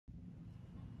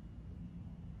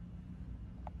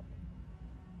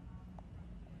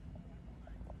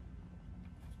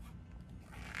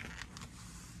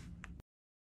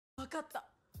かった。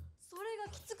それが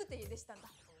きつくてでしたんだ。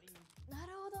な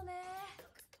るほどね。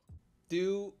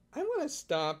Do I want to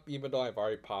stop even though I've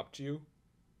already popped you?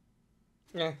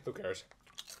 Eh, who cares?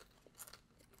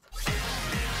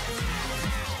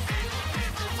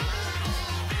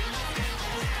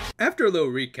 After a little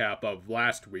recap of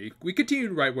last week, we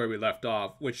continued right where we left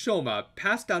off, with Shoma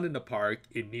passed out in the park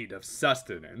in need of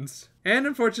sustenance. And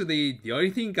unfortunately, the only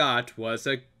thing he got was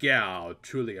a Gavv,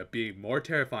 truly a being more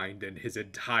terrifying than his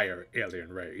entire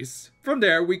alien race. From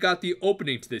there, we got the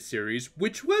opening to this series,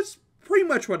 which was pretty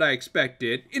much what I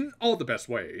expected, in all the best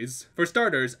ways. For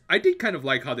starters, I did kind of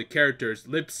like how the characters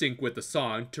lip-sync with the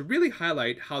song to really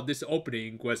highlight how this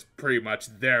opening was pretty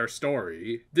much their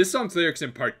story. This song's lyrics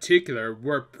in particular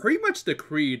were pretty much the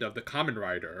creed of the Kamen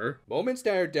writer. Moments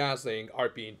that are dazzling are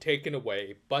being taken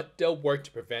away, but they'll work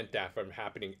to prevent that from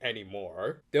happening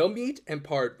anymore. They'll meet and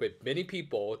part with many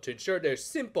people to ensure their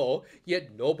simple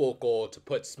yet noble goal to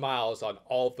put smiles on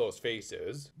all of those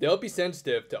faces. They'll be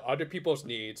sensitive to other people's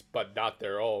needs, but not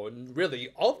their own. Really,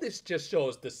 all this just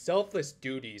shows the selfless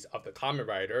duties of the Kamen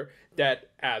writer that,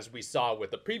 as we saw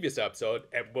with the previous episode,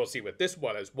 and we'll see with this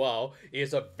one as well,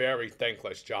 is a very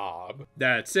thankless job.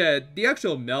 That said, the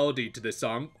actual melody to this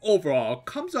song overall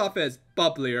comes off as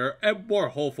bubblier and more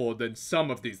hopeful than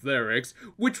some of these lyrics,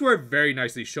 which were very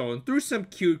nicely shown through some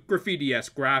cute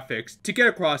graffiti-esque graphics to get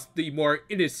across the more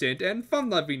innocent and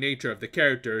fun-loving nature of the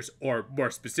characters, or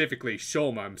more specifically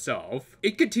Shoma himself.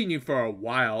 It continued for a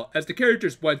while as the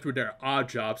characters went through their odd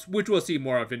jobs, which we'll see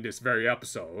more of in this very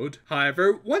episode.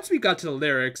 However, once we got to the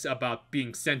lyrics about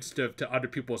being sensitive to other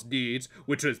people's needs,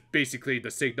 which was basically the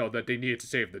signal that they needed to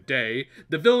save the day,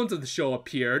 the villains of the show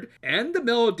appeared, and the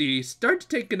melody started to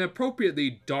take an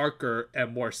appropriately darker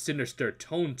and more sinister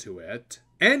tone to it.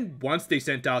 And once they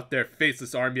sent out their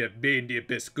faceless army of Made in the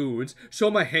Abyss goons,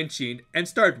 Shoma henshin and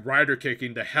started rider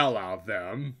kicking the hell out of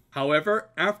them. However,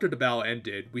 after the battle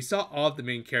ended, we saw all of the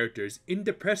main characters in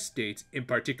depressed states, in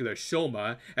particular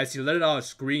Shoma, as he let out a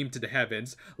scream to the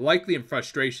heavens, likely in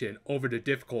frustration over the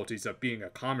difficulties of being a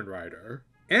Kamen rider.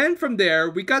 And from there,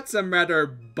 we got some rather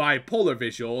bipolar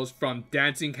visuals from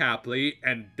dancing happily,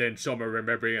 and then Shoma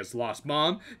remembering his lost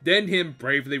mom, then him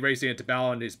bravely racing into battle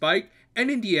on his bike, and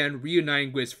in the end,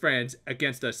 reuniting with his friends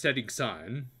against a setting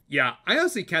sun. Yeah, I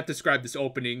honestly can't describe this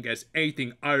opening as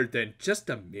anything other than just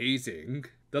amazing.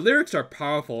 The lyrics are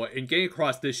powerful in getting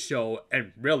across this show,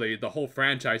 and really the whole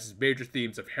franchise's major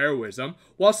themes of heroism,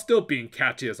 while still being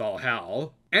catchy as all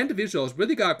hell. And the visuals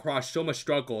really got across Shoma's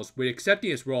struggles with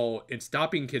accepting his role in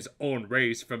stopping his own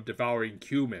race from devouring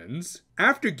humans.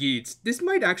 After Geats, this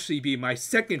might actually be my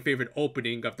second favorite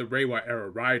opening of the Reiwa era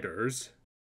riders.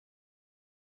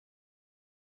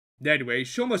 Anyway,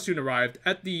 Shoma soon arrived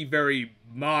at the very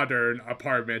modern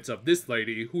apartments of this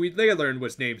lady, who we later learned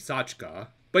was named Sachika.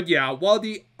 But yeah, while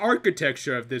the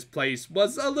architecture of this place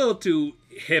was a little too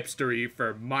hipstery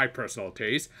for my personal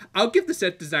taste, I'll give the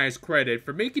set designers credit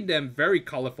for making them very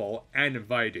colorful and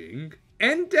inviting.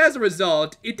 And as a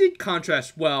result, it did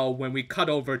contrast well when we cut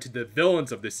over to the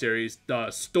villains of the series, the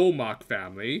Stomach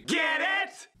family. Get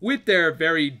it? With their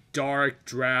very dark,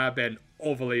 drab, and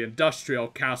overly industrial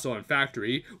castle and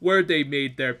factory, where they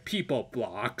made their people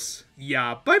blocks.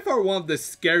 Yeah, by far one of the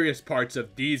scariest parts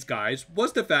of these guys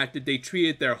was the fact that they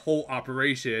treated their whole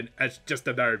operation as just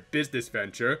another business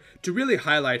venture to really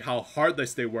highlight how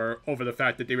heartless they were over the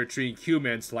fact that they were treating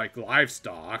humans like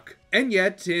livestock. And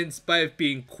yet, in spite of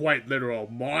being quite literal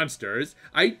monsters,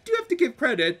 I do have to give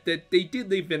credit that they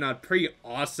did live in a pretty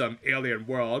awesome alien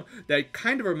world that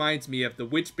kind of reminds me of the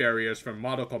witch barriers from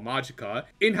Madoka Magica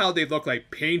in how they look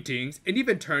like paintings and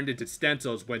even turned into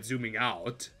stencils when zooming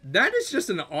out. That is just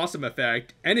an awesome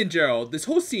effect, and in general, this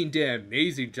whole scene did an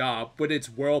amazing job with its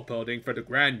world building for the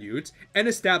Grand Newts and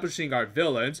establishing our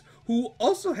villains, who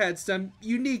also had some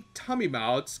unique tummy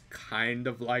mouths, kind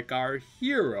of like our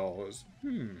heroes.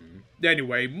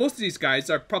 Anyway, most of these guys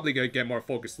are probably gonna get more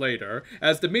focused later,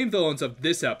 as the main villains of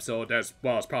this episode, as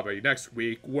well as probably next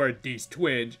week, were these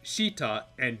twins, Shita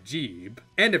and Jeeb.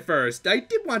 And at first, I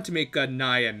did want to make a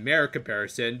Nai and Mare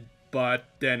comparison, but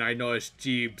then I noticed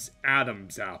Jeeb's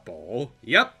Adam's apple.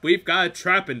 Yep, we've got a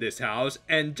trap in this house,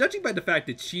 and judging by the fact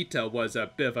that Shita was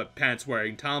a bit of a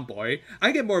pants-wearing tomboy,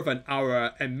 I get more of an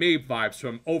Aura and Maeve vibes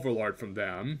from Overlord from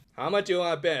them. How much you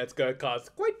want to bet it's gonna cause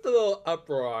quite the little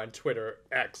uproar on Twitter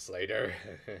X later.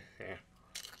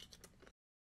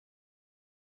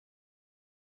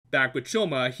 Back with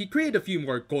Shoma, he created a few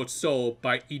more gocho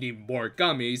by eating more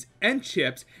gummies and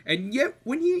chips, and yet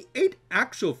when he ate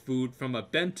actual food from a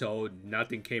bento,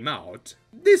 nothing came out.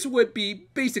 This would be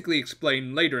basically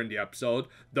explained later in the episode,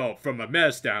 though from a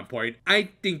meta standpoint,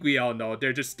 I think we all know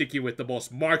they're just sticking with the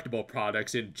most marketable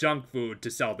products in junk food to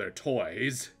sell their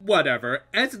toys. Whatever,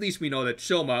 as at least we know that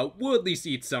Shoma will at least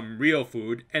eat some real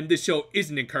food, and this show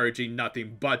isn't encouraging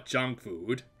nothing but junk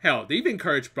food. Hell, they've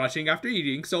encouraged brushing after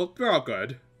eating, so they're all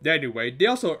good. Anyway, they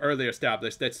also earlier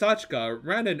established that Sachika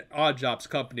ran an odd jobs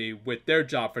company with their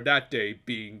job for that day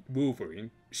being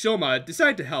moving. Shoma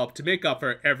decided to help to make up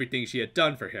for everything she had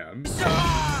done for him.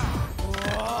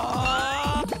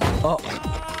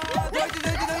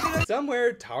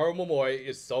 Somewhere, Taro Momoi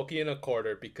is sulky in a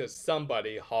corner because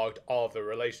somebody hogged all of the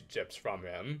relationships from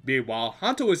him. Meanwhile,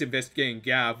 Hanto was investigating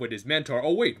Gavv with his mentor.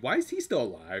 Oh wait, why is he still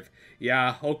alive?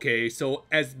 Yeah, okay, so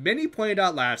as many pointed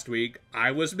out last week,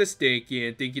 I was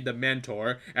mistaken thinking the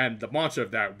mentor and the monster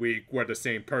of that week were the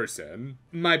same person.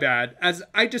 My bad, as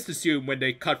I just assumed when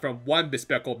they cut from one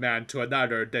bespectacled man to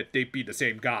another that they'd be the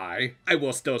same guy. I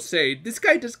will still say, this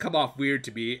guy does come off weird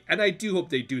to me, and I do hope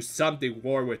they do something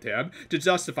more with him to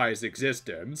justify his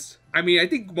existence. I mean, I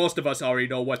think most of us already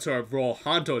know what sort of role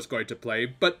Hanto is going to play,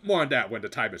 but more on that when the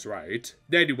time is right.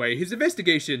 Anyway, his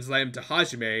investigations led him to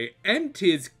Hajime and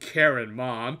his Karen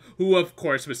mom, who of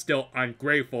course was still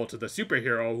ungrateful to the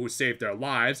superhero who saved their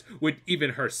lives, with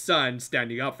even her son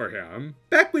standing up for him.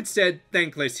 Back with said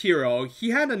thankless hero, he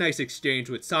had a nice exchange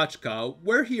with Sachika,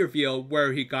 where he revealed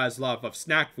where he got his love of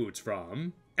snack foods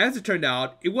from. As it turned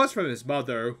out, it was from his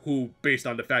mother, who, based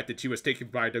on the fact that she was taken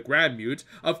by the Grand Mute,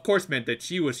 of course meant that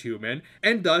she was human,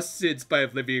 and thus, in spite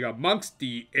of living amongst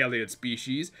the alien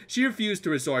species, she refused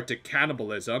to resort to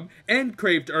cannibalism, and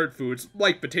craved earth foods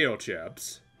like potato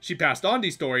chips. She passed on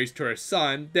these stories to her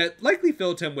son that likely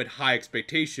filled him with high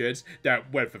expectations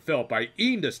that, when fulfilled by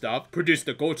eating the stuff, produced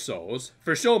the gochos.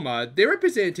 For Shoma, they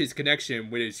represented his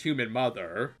connection with his human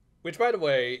mother. Which, by the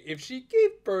way, if she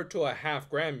gave birth to a half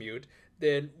Grand Mute,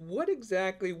 then what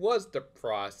exactly was the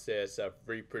process of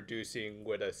reproducing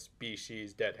with a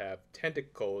species that have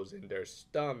tentacles in their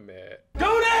stomach?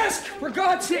 Don't ask! For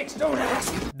God's sakes, don't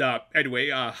ask! Anyway,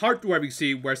 a heartwarming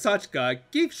scene where Sachika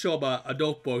gave Shoma a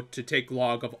notebook to take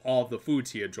log of all the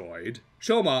foods he enjoyed.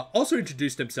 Shoma also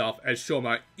introduced himself as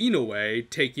Shoma Inoue,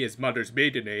 taking his mother's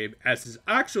maiden name, as his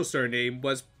actual surname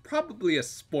was probably a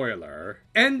spoiler.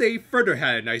 And they further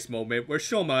had a nice moment where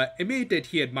Shoma admitted that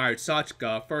he admired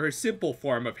Sachika for her simple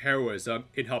form of heroism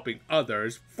in helping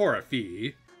others for a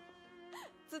fee.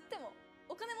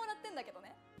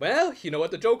 Well, you know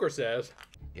what the Joker says.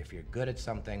 If you're good at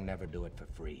something, never do it for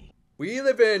free. We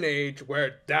live in an age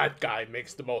where that guy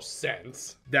makes the most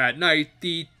sense. That night,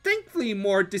 the thankfully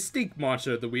more distinct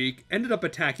monster of the week ended up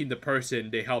attacking the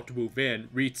person they helped move in,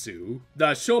 Ritsu.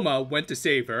 Thus, Shoma went to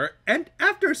save her, and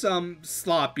after some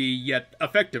sloppy yet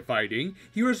effective fighting,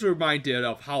 he was reminded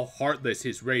of how heartless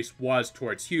his race was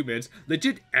towards humans,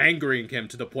 legit angering him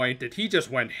to the point that he just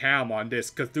went ham on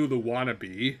this Cthulhu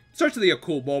wannabe. Certainly a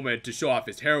cool moment to show off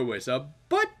his heroism,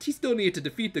 but he still needed to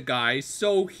defeat the guy,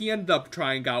 so he ended up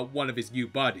trying out one of his new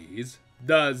buddies.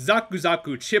 The Zaku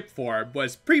Zaku chip form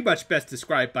was pretty much best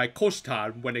described by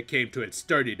Koshtan when it came to its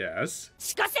sturdiness.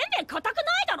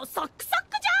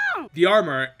 The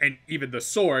armor, and even the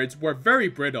swords, were very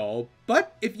brittle,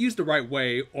 but if used the right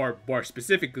way, or more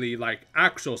specifically like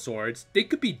actual swords, they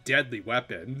could be deadly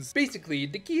weapons. Basically,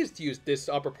 the key is to use this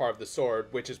upper part of the sword,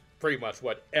 which is pretty much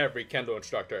what every kendo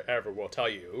instructor ever will tell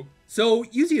you. So,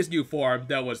 using his new form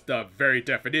that was the very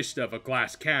definition of a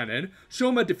glass cannon,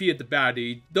 Shoma defeated the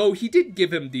baddie, though he did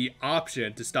give him the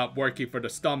option to stop working for the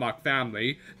Stomach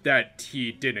family that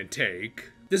he didn't take.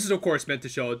 This is of course meant to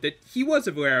show that he was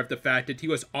aware of the fact that he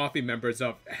was offering members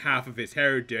of half of his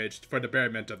heritage for the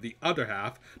betterment of the other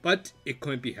half, but it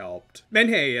couldn't be helped. And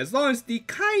hey, as long as the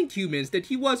kind humans that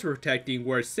he was protecting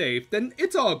were safe, then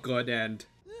it's all good and...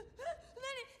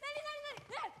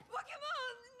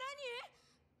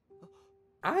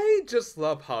 I just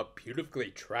love how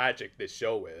beautifully tragic this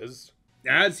show is.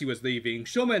 As he was leaving,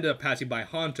 Shoma ended up passing by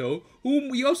Hanto, whom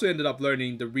we also ended up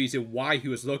learning the reason why he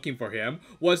was looking for him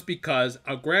was because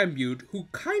a Grand Mute who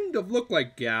kind of looked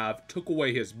like Gavv took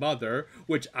away his mother,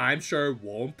 which I'm sure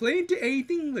won't play into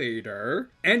anything later.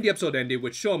 And the episode ended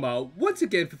with Shoma once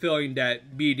again fulfilling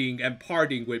that meeting and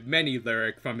parting with many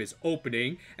lyric from his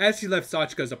opening as he left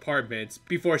Sachika's apartments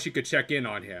before she could check in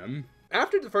on him.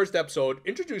 After the first episode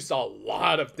introduced a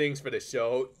lot of things for the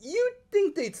show, you'd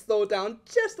think they'd slow down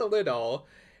just a little,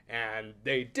 and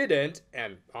they didn't,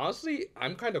 and honestly,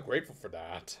 I'm kind of grateful for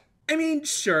that. I mean,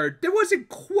 sure, there wasn't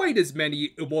quite as many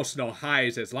emotional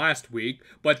highs as last week,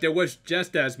 but there was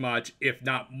just as much, if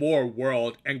not more,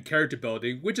 world and character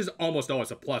building, which is almost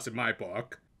always a plus in my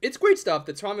book. It's great stuff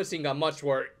that's promising a much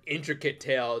more intricate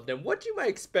tale than what you might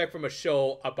expect from a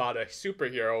show about a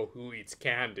superhero who eats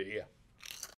candy.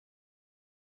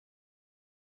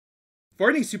 For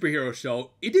any superhero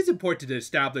show, it is important to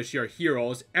establish your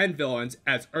heroes and villains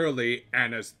as early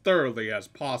and as thoroughly as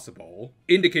possible.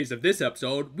 In the case of this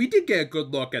episode, we did get a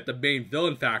good look at the main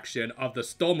villain faction of the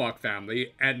Stomach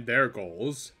family and their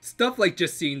goals. Stuff like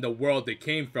just seeing the world they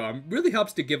came from really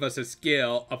helps to give us a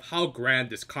scale of how grand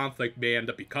this conflict may end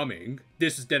up becoming.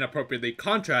 This is then appropriately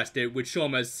contrasted with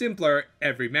Shoma's simpler,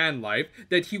 everyman life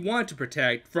that he wanted to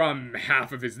protect from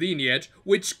half of his lineage,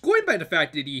 which, going by the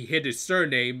fact that he hid his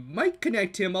surname, might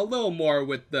connect him a little more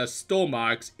with the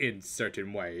Stomachs in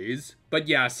certain ways. But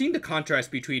yeah, seeing the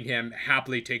contrast between him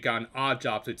happily take on odd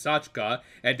jobs with Sachika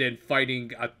and then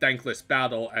fighting a thankless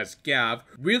battle as Gavv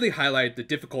really highlighted the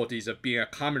difficulties of being a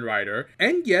Kamen Rider,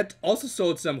 and yet also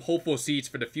sowed some hopeful seeds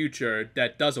for the future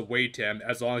that does await him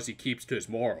as long as he keeps to his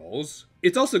morals.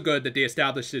 It's also good that they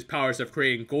established his powers of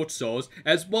creating Gotsos,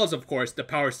 as well as of course the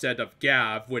power set of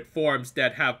Gavv with forms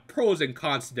that have pros and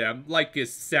cons to them, like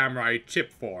his samurai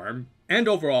chip form. And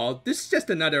overall, this is just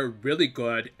another really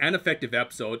good and effective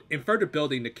episode in further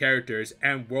building the characters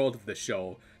and world of the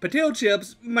show. Potato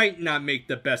chips might not make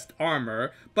the best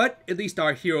armor, but at least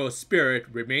our hero's spirit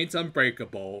remains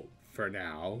unbreakable for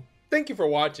now. Thank you for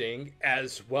watching,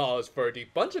 as well as for the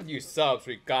bunch of new subs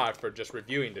we got for just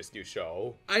reviewing this new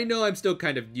show. I know I'm still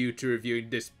kind of new to reviewing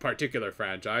this particular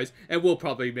franchise, and will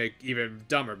probably make even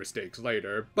dumber mistakes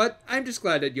later, but I'm just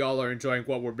glad that y'all are enjoying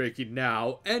what we're making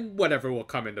now, and whatever will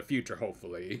come in the future,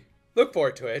 hopefully. Look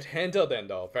forward to it. Until then,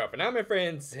 though, farewell for now, my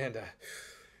friends, and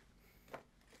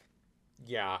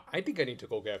yeah, I think I need to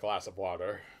go get a glass of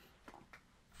water.